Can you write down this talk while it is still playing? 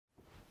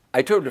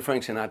I toured with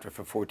Frank Sinatra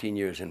for 14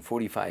 years in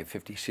 45,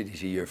 50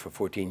 cities a year for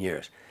 14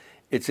 years.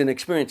 It's an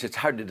experience it's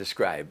hard to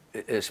describe,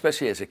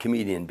 especially as a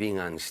comedian being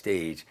on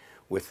stage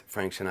with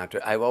Frank Sinatra.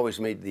 I've always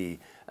made the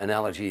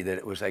analogy that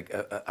it was like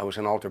I was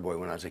an altar boy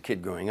when I was a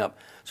kid growing up.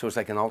 So it's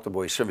like an altar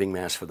boy serving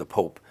mass for the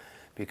Pope.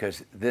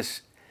 Because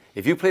this,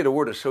 if you played a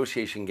word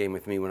association game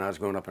with me when I was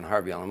growing up in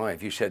Harvey, Illinois,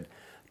 if you said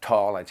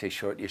tall, I'd say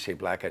short. You say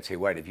black, I'd say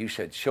white. If you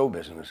said show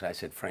business, I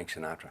said Frank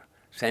Sinatra,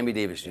 Sammy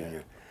Davis Jr.,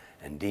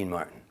 and Dean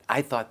Martin.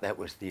 I thought that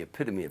was the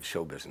epitome of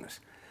show business.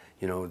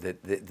 You know,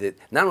 that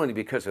not only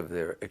because of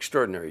their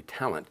extraordinary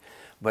talent,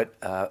 but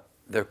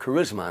their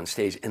charisma on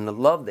stage and the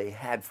love they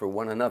had for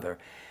one another,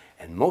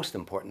 and most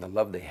important, the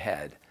love they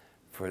had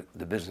for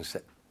the business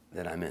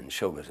that I'm in,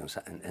 show business.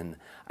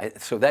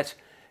 So that's,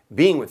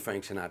 being with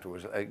Frank Sinatra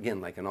was,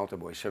 again, like an altar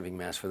boy serving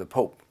mass for the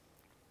Pope.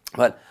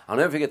 But I'll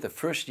never forget the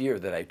first year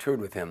that I toured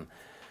with him.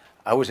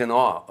 I was in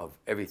awe of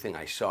everything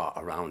I saw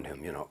around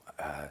him, you know.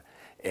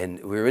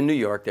 And we were in New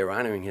York. They were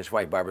honoring his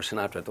wife, Barbara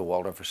Sinatra, at the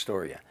Waldorf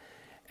Astoria.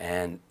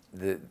 And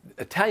the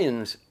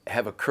Italians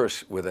have a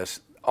curse with us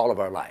all of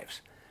our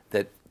lives,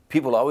 that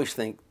people always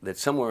think that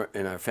somewhere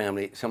in our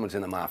family, someone's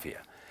in the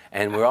mafia.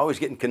 And we're always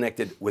getting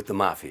connected with the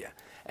mafia.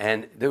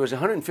 And there was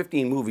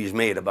 115 movies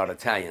made about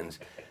Italians.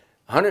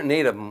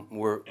 108 of them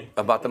were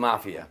about the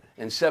mafia,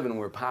 and 7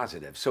 were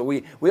positive. So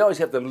we always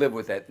have to live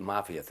with that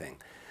mafia thing.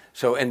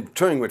 So, and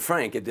touring with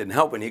Frank, it didn't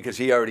help any because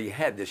he already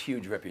had this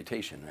huge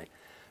reputation, right?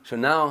 So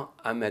now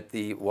I'm at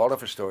the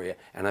Waldorf Astoria,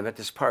 and I'm at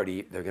this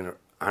party. They're going to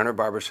honor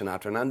Barbara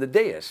Sinatra, and on the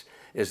dais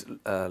is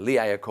Lee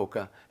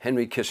Iacocca,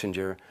 Henry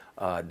Kissinger,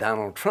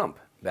 Donald Trump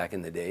back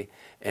in the day,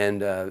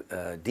 and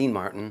Dean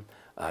Martin,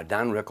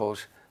 Don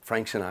Rickles,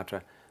 Frank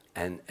Sinatra,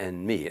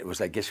 and me. It was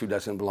like, guess who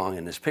doesn't belong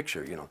in this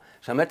picture, you know?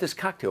 So I'm at this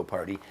cocktail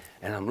party,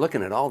 and I'm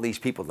looking at all these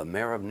people, the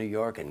mayor of New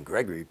York, and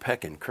Gregory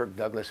Peck, and Kirk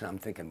Douglas, and I'm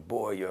thinking,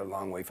 boy, you're a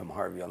long way from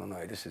Harvey,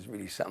 Illinois. This is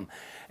really something.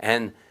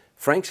 And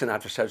Frank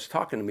Sinatra starts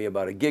talking to me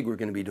about a gig we're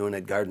going to be doing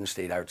at Garden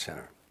State Arts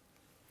Center.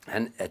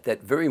 And at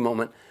that very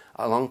moment,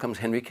 along comes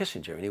Henry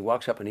Kissinger, and he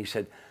walks up and he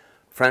said,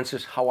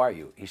 Francis, how are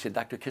you? He said,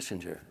 Dr.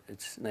 Kissinger,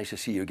 it's nice to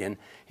see you again.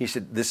 He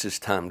said, this is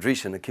Tom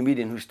Dreesen, a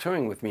comedian who's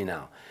touring with me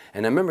now.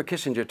 And I remember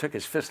Kissinger took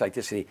his fist like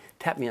this and he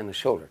tapped me on the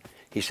shoulder.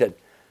 He said,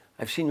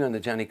 I've seen you on the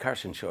Johnny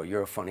Carson show.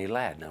 You're a funny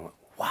lad. And I went,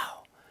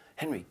 wow,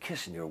 Henry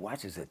Kissinger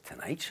watches the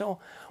Tonight Show?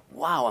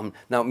 Wow.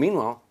 Now,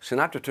 meanwhile,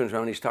 Sinatra turns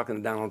around, he's talking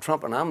to Donald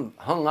Trump, and I'm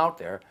hung out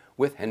there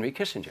with Henry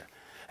Kissinger.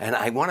 And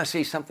I want to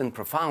say something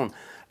profound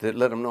to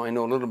let him know I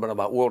know a little bit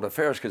about world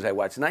affairs because I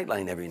watch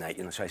Nightline every night.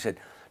 You know, so I said,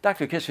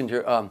 Dr.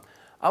 Kissinger,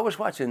 I was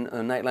watching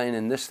Nightline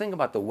and this thing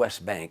about the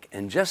West Bank,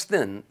 and just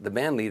then the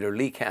band leader,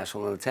 Lee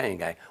Castle, an Italian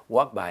guy,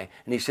 walked by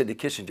and he said to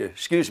Kissinger,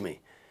 excuse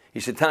me.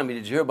 He said, Tommy,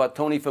 did you hear about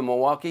Tony from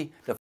Milwaukee?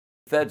 The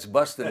feds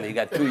busted him, he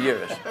got 2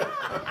 years.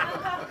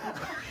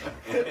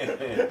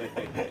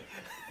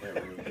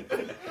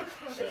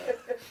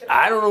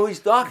 I don't know who he's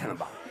talking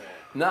about.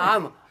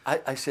 Now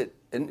I said,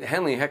 and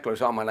handling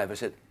hecklers all my life, I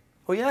said,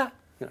 oh yeah?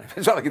 You know,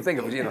 that's all I can think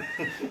of, you know.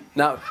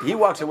 Now, he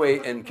walks away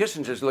and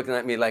Kissinger's looking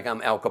at me like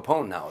I'm Al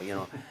Capone now, you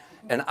know.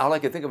 And all I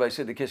could think of, I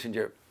said to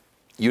Kissinger,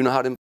 you know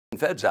how them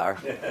feds are.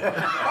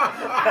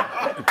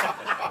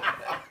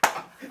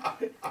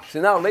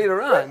 So now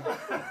later on,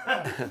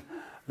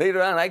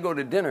 I go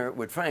to dinner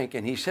with Frank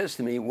and he says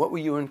to me, what were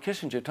you and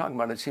Kissinger talking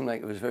about? It seemed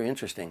like it was very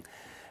interesting.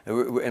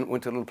 We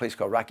went to a little place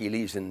called Rocky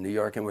Lee's in New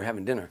York and we're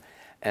having dinner.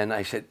 And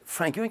I said,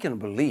 Frank, you ain't gonna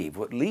believe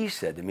what Lee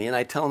said to me. And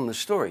I tell him the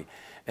story.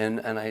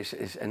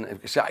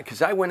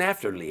 Because I went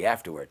after Lee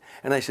afterward.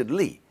 And I said,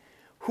 Lee,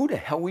 who the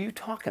hell were you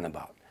talking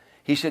about?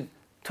 He said,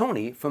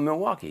 Tony from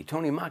Milwaukee,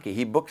 Tony Macchi.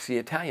 He books the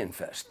Italian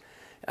Fest.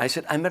 I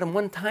said, I met him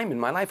one time in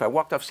my life. I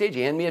walked off stage,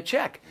 he handed me a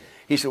check.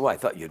 He said, well, I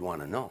thought you'd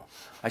want to know.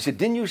 I said,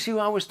 didn't you see who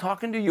I was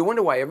talking to? You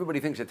wonder why everybody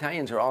thinks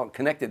Italians are all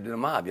connected to the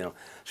mob, you know.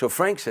 So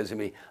Frank says to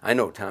me, I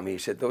know, Tommy. He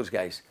said, those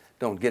guys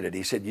don't get it.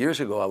 He said, years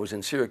ago, I was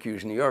in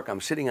Syracuse, New York.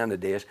 I'm sitting on the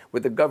dais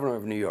with the governor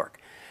of New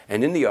York.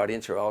 And in the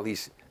audience are all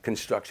these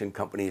construction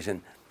companies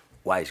and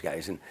wise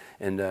guys, and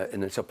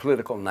it's a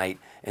political night.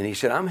 And he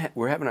said,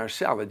 we're having our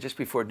salad just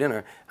before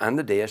dinner on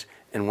the dais,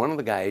 and one of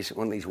the guys,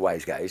 one of these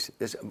wise guys,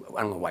 I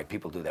don't know why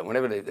people do that.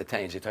 Whenever the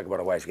Italians, they talk about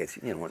a wise guy,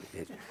 you know,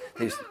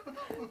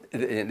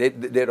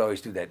 they'd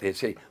always do that. They'd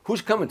say,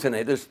 who's coming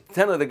tonight? There's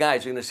 10 of the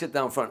guys are going to sit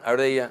down front. Are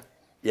they?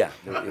 Yeah.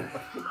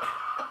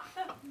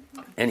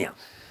 Anyhow,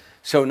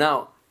 so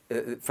now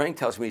Frank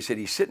tells me, he said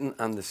he's sitting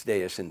on this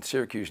dais in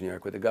Syracuse, New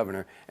York with the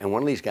governor, and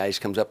one of these guys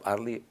comes up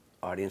out of the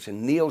audience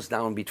and kneels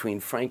down between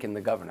Frank and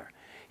the governor.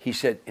 He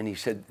said to me,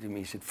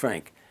 he said,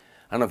 Frank,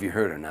 I don't know if you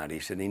heard or not, he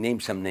said, he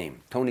named some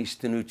name. Tony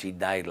Stenucci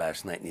died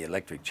last night in the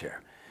electric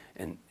chair.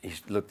 And he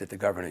looked at the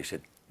governor, he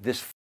said,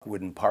 this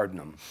wouldn't pardon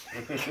him.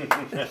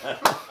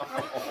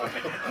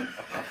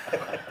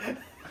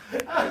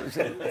 I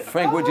said,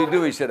 Frank, what'd you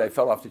do? He said, I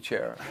fell off the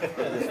chair. I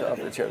just fell off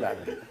the chair that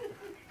way.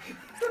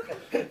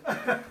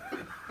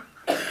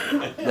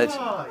 That's,